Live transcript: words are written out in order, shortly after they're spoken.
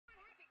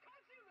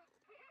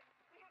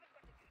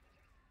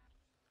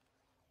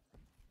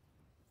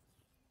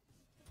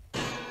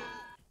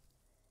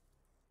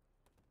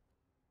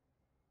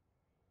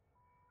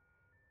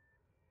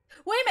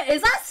Wait a minute,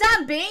 is that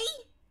Sam B?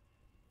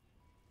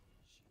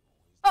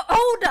 Oh,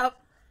 hold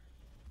up.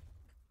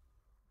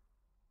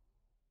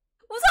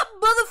 Was that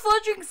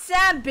motherfucking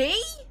Sam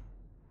B?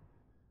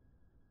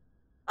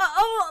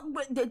 Oh,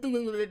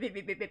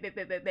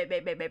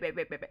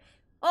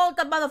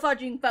 the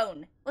motherfucking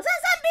phone. Was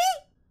that Sam B?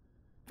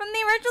 From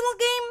the original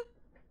game?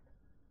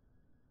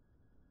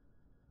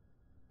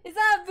 Is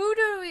that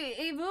Voodoo?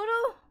 A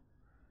Voodoo?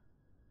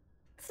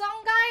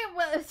 Song guy?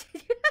 What?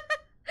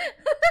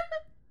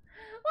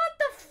 What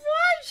the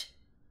fudge?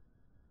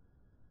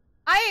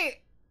 I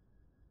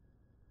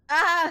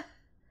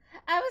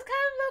was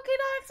kind of low-key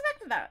not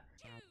expecting that.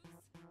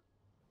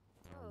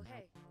 Oh,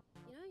 hey.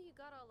 You know you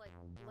got all, like,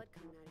 blood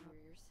coming out of your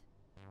ears.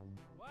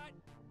 What?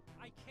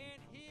 I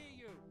can't hear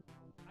you.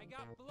 I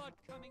got blood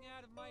coming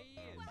out of my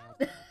ears.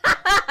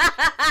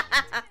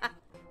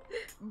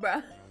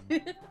 Bruh.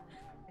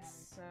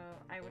 So,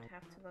 I would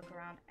have to look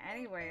around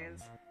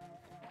anyways.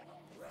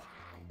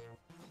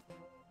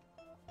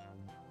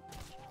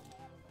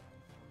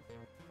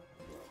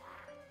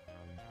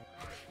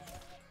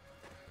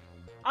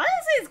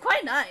 Honestly, it's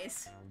quite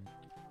nice.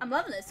 I'm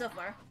loving it so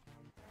far.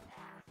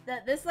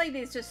 This lady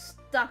is just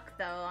stuck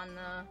though on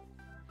the.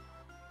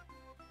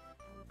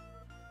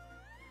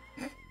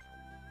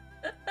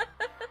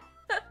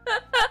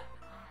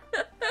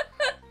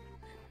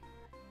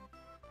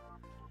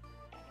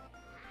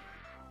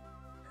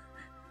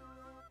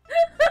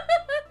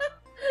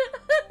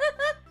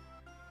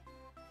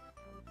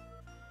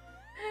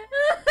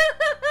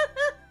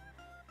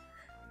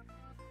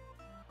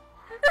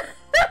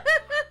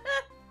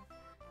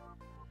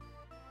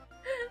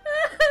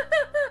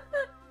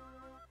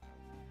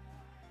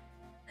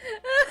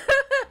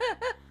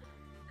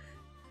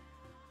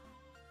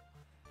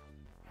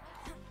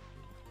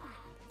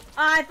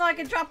 I thought I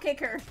could dropkick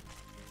her.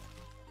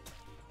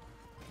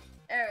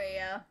 There we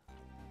go.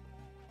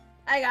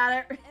 I got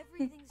her.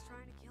 Everything's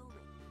trying to kill me.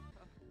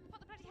 What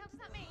the bloody hell does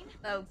that mean?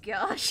 Oh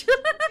gosh.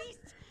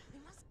 Beast! We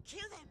must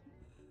kill them!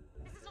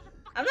 This is not a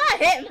fucking I'm not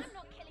him. I'm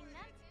not killing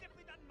them. It's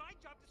definitely not my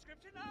job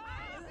description.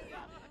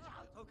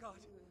 Oh god.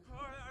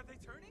 Are they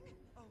turning?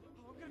 Oh,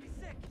 I'm gonna be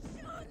sick.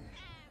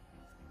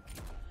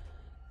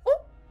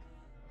 Ooh.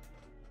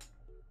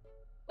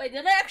 Wait,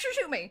 did they actually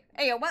shoot me?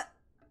 Hey, yo, what?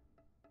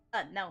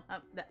 No,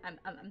 I'm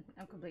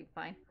completely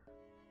fine.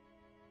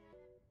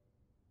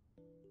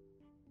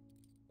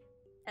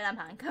 And I'm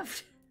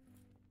handcuffed.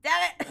 Damn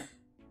it!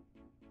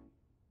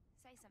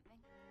 Say something.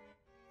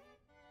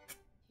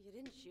 You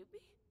didn't shoot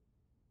me?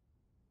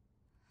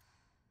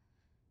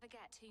 I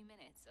get 2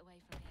 minutes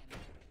away from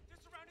him. They're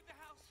surrounding the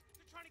house.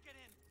 They're trying to get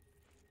in.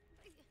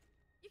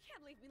 You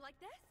can't leave me like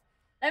this.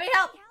 Let me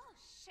help! Oh,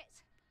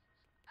 shit.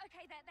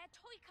 Okay, they're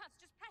toy cuts.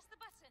 Just press the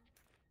button.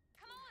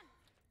 Come on.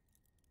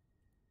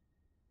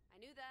 I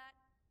knew that.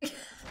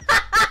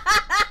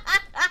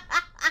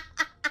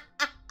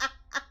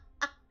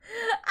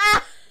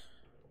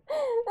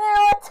 There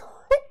are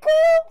toy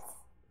cups!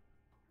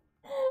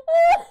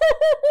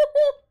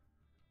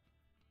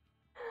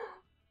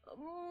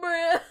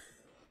 Bruh.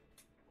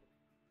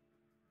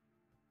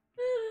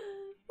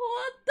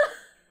 What the?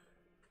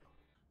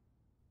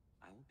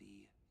 I will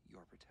be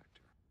your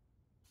protector.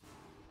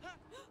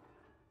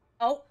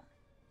 Oh.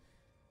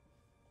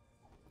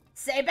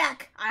 Stay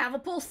back! I have a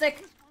pull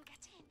stick!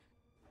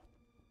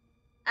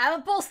 I have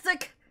a pull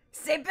stick!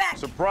 Stay back!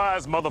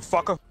 Surprise,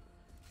 motherfucker!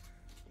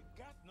 You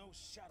got no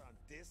shot on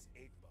this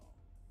 8-ball.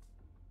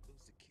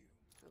 Lose the cue.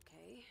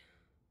 Okay.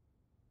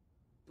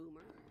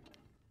 Boomer.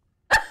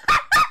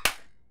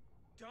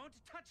 Don't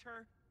touch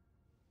her.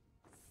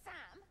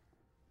 Sam?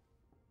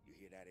 You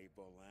hear that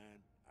 8-ball line?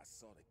 I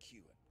saw the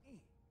cue and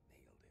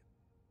nailed it.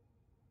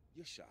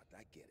 You're shocked,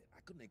 I get it.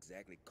 I couldn't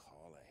exactly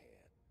call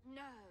ahead.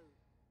 No.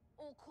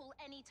 Or call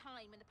any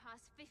time in the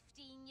past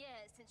 15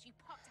 years since you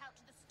popped out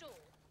to the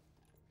store.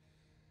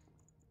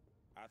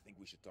 I think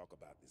we should talk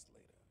about this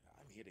later.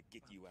 I'm here to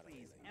get you out of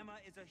Please, LA. Emma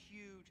is a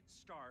huge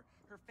star.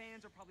 Her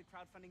fans are probably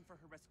crowdfunding for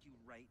her rescue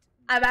right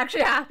now. I'm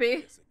actually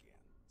happy. This again.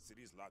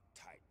 City's locked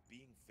tight.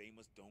 Being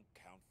famous don't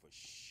count for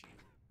shit.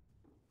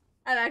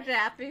 I'm actually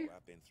happy.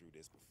 I've been through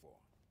this before.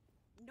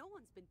 No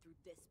one's been through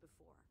this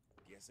before.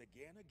 Guess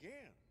again.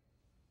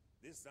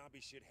 This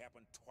zombie shit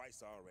happened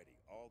twice already.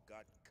 All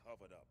got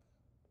covered up.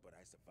 But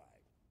I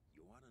survived.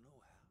 You wanna know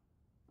how?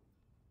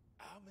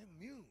 I'm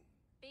immune.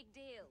 Big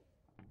deal.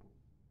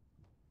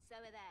 So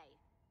are they.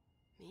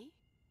 Me?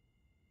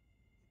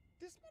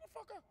 This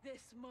motherfucker?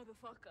 This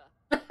motherfucker.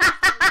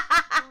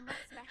 You're not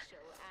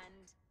special,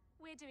 and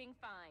we're doing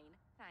fine,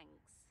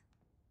 thanks.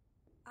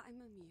 I'm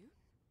immune?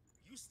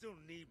 You still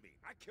need me.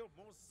 I killed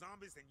more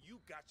zombies than you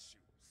got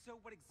shoot. So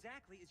what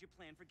exactly is your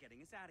plan for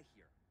getting us out of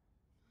here?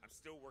 I'm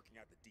still working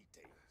out the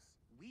details.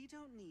 We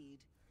don't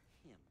need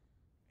him.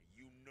 And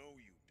you know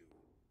you do.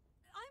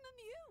 I'm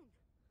immune!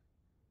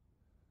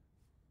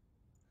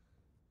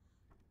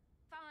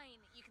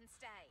 Fine, you can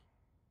stay.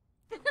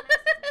 Everyone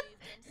else has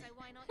moved in, so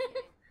why not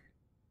you?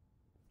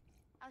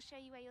 I'll show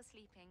you where you're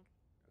sleeping.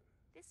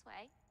 This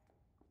way.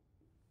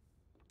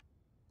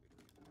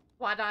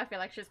 Why do I feel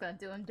like she's gonna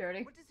do him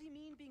dirty? What does he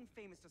mean being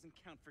famous doesn't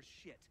count for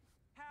shit?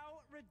 How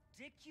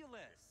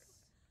ridiculous!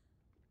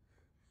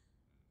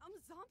 I'm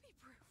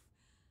zombie-proof.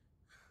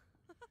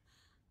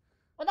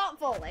 Well, not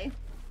fully.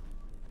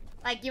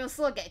 Like, you'll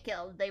still get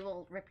killed. They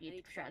will rip you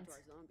to shreds.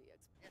 Our zombie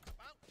expert. It's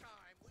about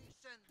time we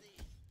send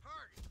these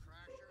party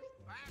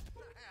crashers back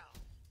to hell.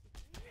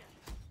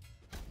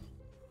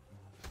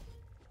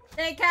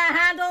 They can't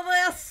handle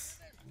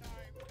this!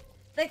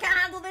 They can't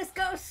handle this,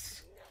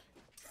 Ghost!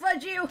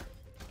 Fudge you!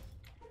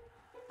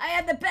 I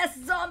had the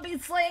best zombie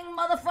slaying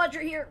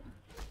motherfudger here!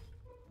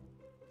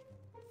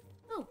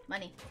 Ooh,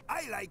 money.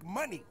 I like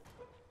money.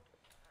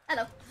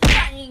 Hello.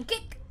 Flying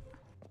kick!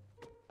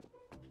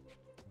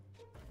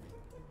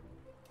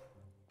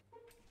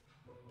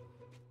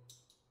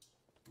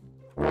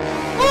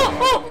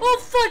 Oh,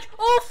 fudge!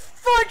 Oh,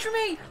 fudge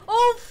me!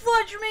 Oh,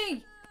 fudge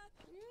me!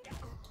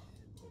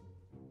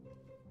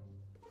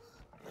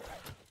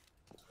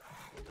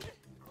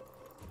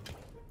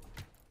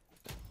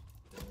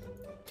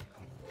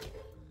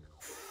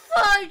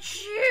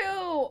 Fudge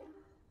you!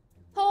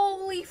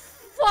 Holy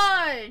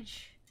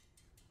fudge!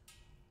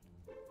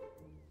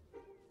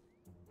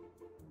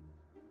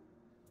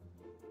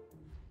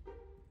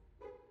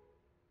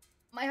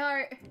 My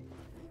heart.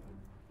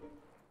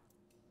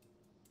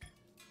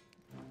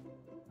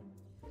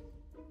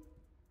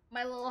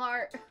 My little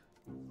heart.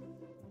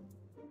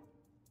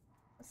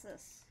 What's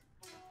this?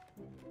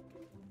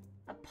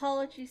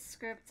 Apology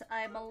script.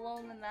 I'm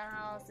alone in the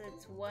house.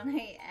 It's 1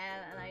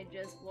 a.m. and I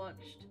just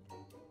watched.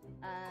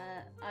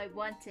 I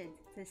wanted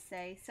to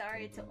say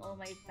sorry to all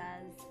my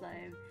fans that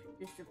I'm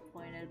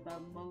disappointed,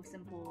 but most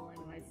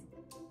importantly,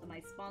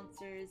 my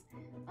sponsors.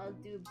 I'll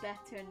do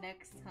better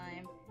next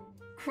time.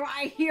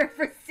 Cry here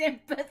for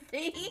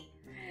sympathy.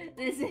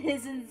 This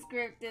isn't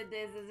scripted.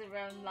 This is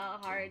around my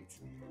heart.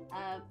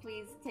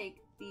 Please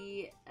take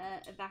the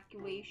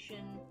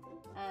evacuation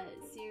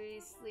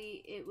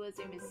seriously. It was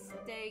a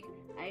mistake.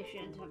 I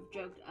shouldn't have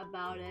joked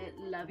about it.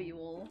 Love you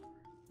all.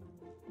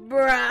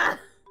 Bruh.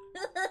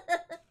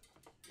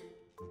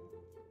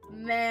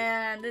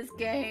 Man, this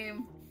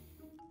game.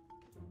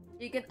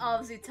 You can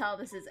obviously tell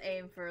this is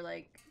aimed for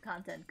like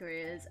content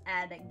creators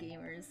and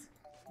gamers.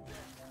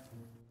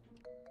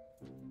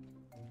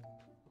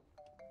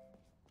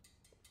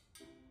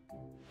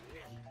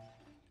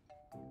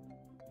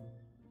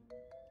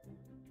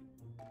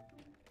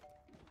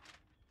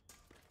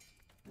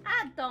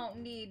 I don't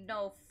need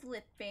no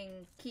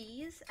flipping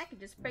keys. I can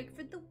just break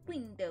through the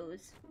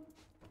windows.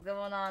 What's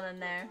going on in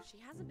there? She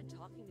hasn't been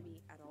talking to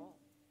me at all.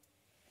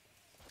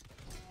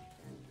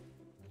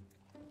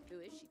 Who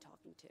is she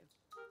talking to?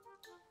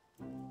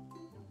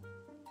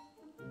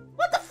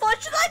 What the fuck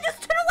should I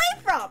just turn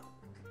away from?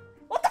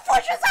 What the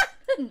fuck just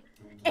happened?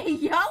 Hey,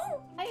 yo?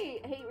 I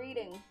hate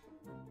reading.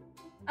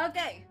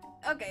 Okay,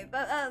 okay,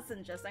 that's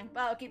interesting.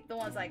 But I'll keep the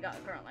ones I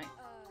got currently.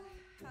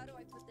 How do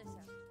I put this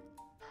out?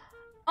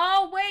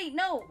 Oh, wait,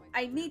 no.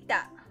 I need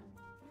that.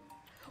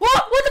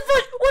 What? What the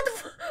fuck? What the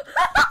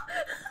fuck?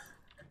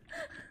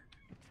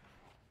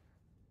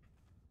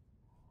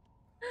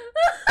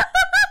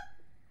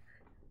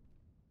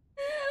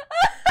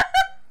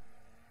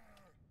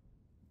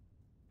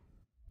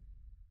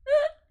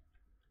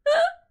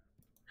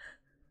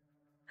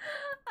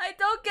 I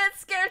don't get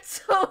scared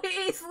so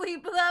easily,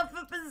 but that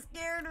flippin'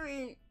 scared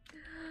me.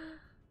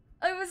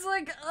 I was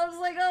like,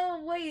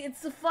 oh wait,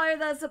 it's the fire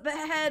that's up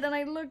ahead, and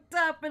I looked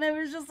up, and it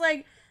was just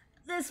like,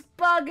 this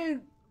bug is...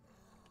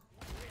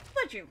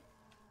 Put you.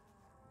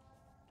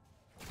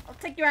 I'll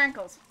take your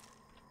ankles.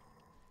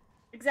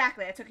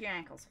 Exactly, I took your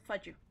ankles.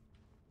 Fudge you.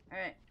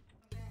 Alright.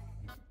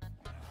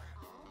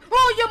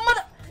 Oh, your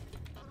mother...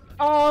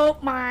 Oh,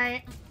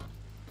 my...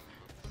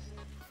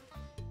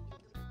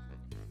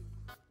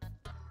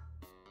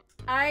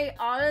 I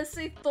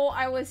honestly thought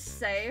I was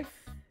safe.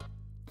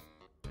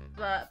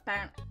 But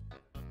apparently...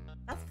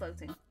 That's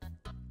floating.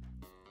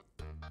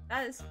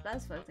 That is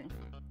floating.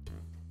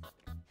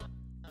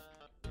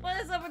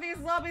 What is up with these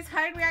zombies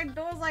hiding behind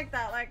doors like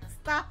that? Like,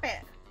 stop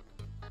it.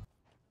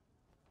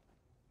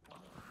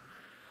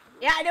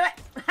 Yeah, I knew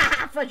it!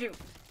 Haha, fudge you!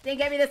 Didn't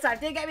get me this time,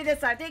 didn't get me this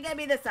time, didn't get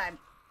me this time!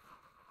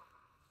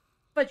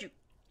 Fudge you.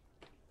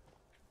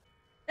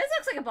 This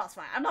looks like a boss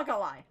fight, I'm not gonna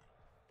lie.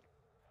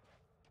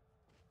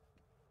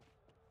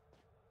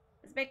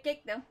 It's a big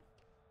cake though.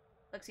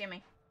 Looks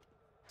yummy.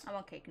 I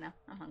want cake now,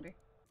 I'm hungry.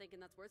 Thinking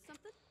that's worth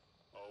something?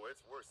 Oh,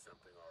 it's worth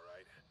something, all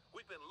right.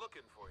 We've been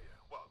looking for you.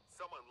 Well,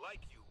 someone like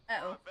you.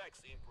 Uh-oh. For a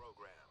vaccine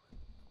program.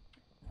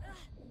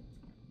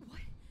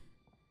 What?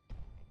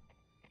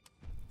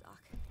 Doc,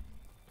 I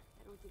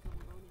don't think I'm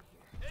alone in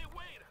here. Hey,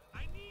 wait!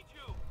 I need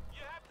you!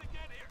 You have to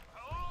get here!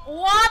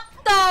 Hello? What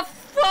the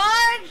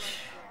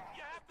fudge?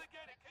 You have to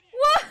get it! Can you...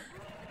 What?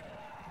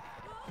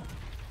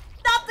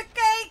 Not the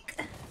cake!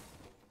 Do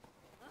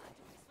I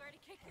swear to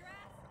kick your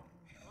ass?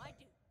 Well, I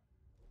do.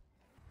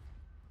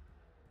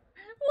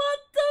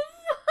 What the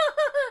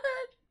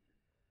fudge?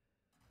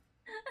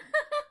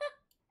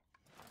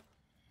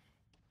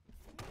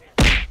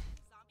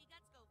 Zombie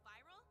guts go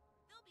viral?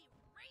 They'll be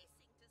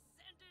racing to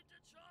send it to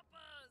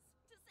choppers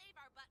to save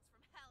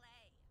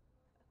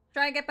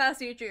Try and get past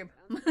YouTube.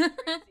 Sounds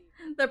crazy.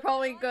 They're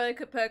probably going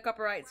to put a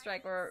copyright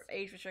strike or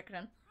age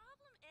restriction.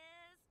 Problem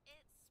is,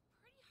 it's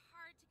pretty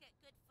hard to get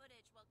good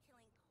footage while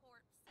killing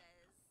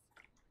corpses.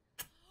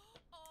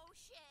 Oh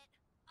shit!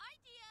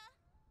 Idea!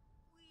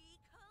 We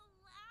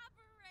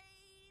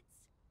collaborate!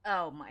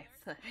 Oh my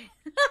fuck.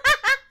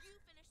 You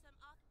finish them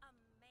off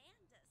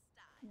Amanda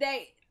style.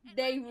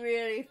 They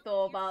really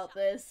thought about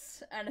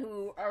this and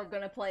who are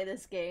gonna play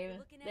this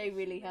game. They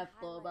really have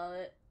thought about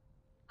it.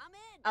 I'm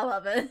in! I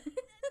love it. Then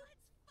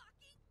let's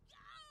fucking go!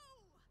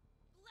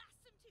 Blast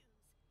some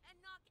tunes and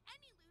knock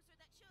any loser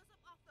that shows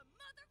up off the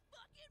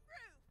motherfucking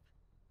roof!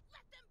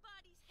 Let them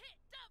bodies hit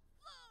the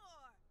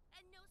floor!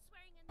 And no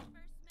swearing in the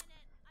first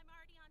minute. I'm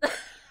already on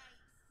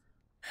strikes.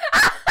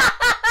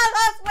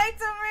 That's way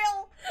too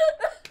real.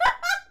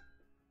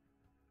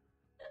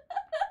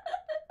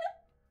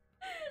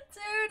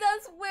 Dude,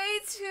 that's way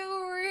too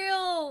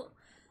real.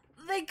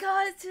 They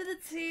got it to the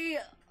T.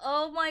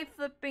 Oh my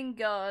flipping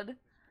god.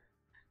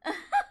 I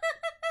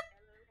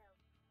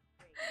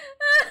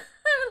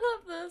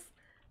love this.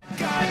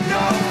 Got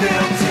no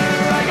filter,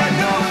 I got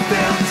no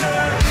filter.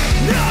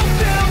 No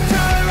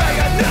filter, I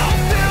got no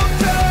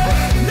filter.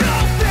 No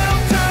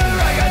filter,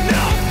 I got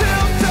no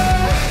filter.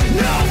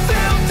 No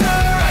filter,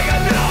 I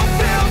got no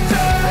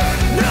filter.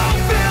 No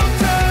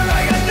filter,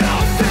 I got no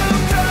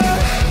filter.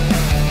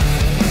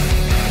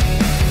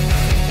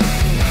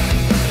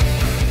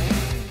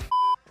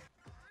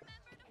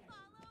 Remember to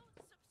follow,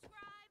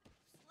 subscribe,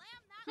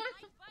 slam that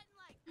like button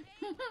like they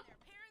when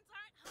their parents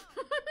aren't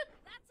home.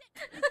 That's it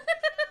for this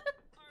video.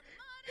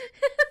 Armada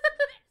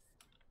dismissed.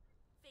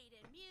 Fade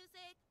in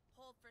music,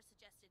 hold for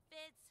suggested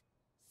vids,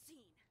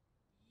 scene.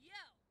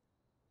 Yo,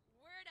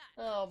 we're done.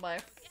 Oh my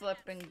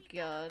flipping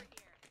god.